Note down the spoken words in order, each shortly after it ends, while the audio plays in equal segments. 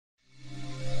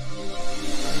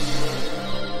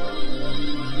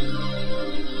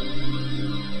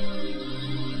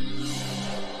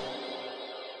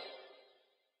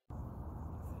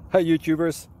Hi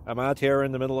YouTubers, I'm out here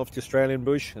in the middle of the Australian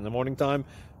bush in the morning time.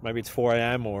 Maybe it's 4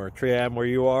 a.m. or 3 a.m. where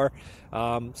you are.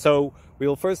 So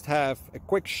we'll first have a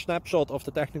quick snapshot of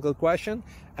the technical question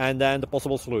and then the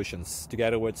possible solutions,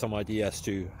 together with some ideas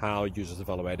to how users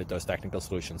evaluated those technical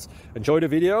solutions. Enjoy the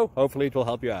video, hopefully it will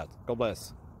help you out. God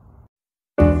bless.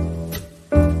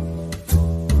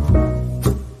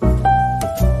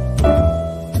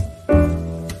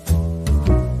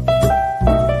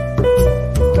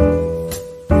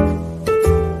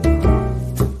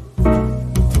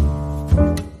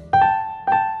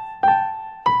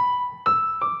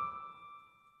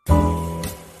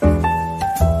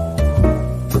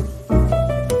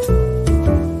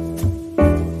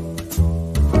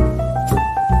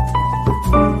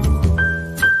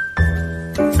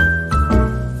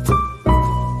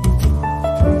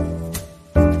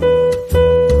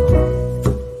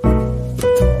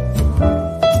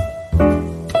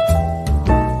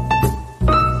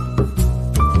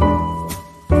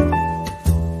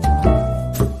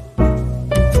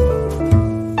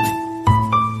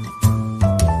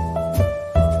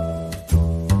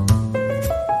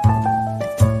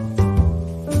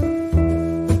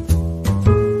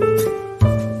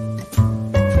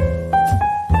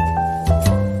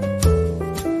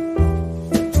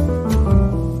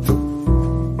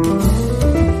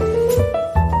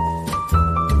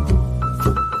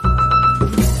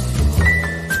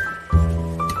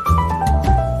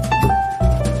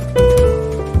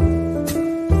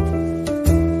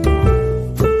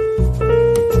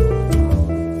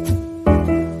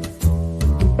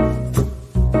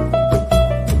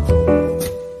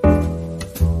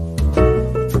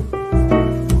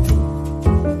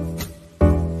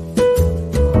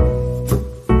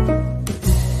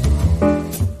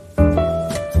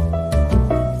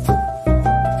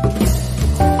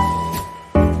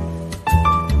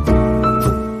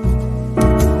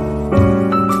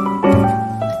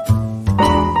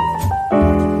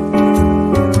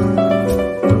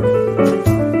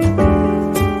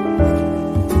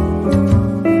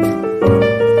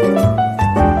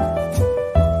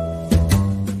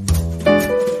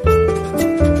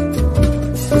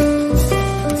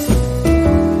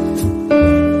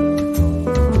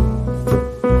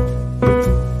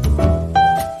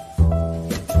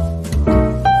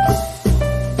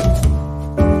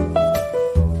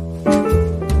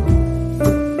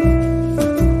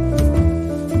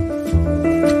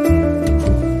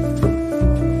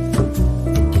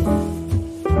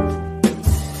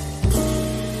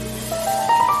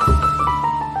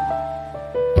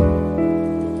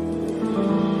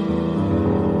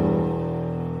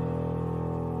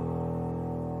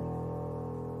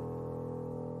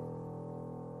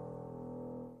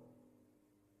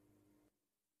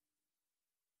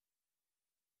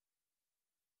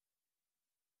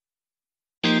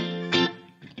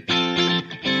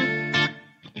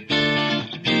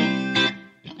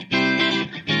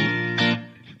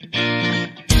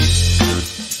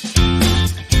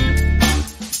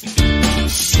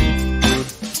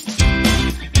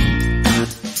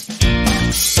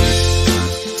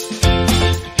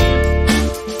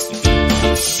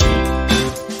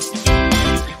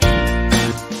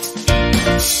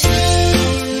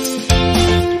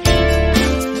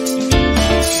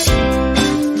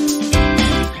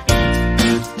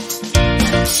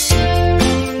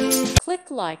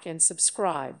 Like and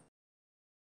subscribe.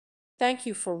 Thank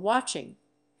you for watching,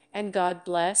 and God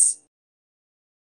bless.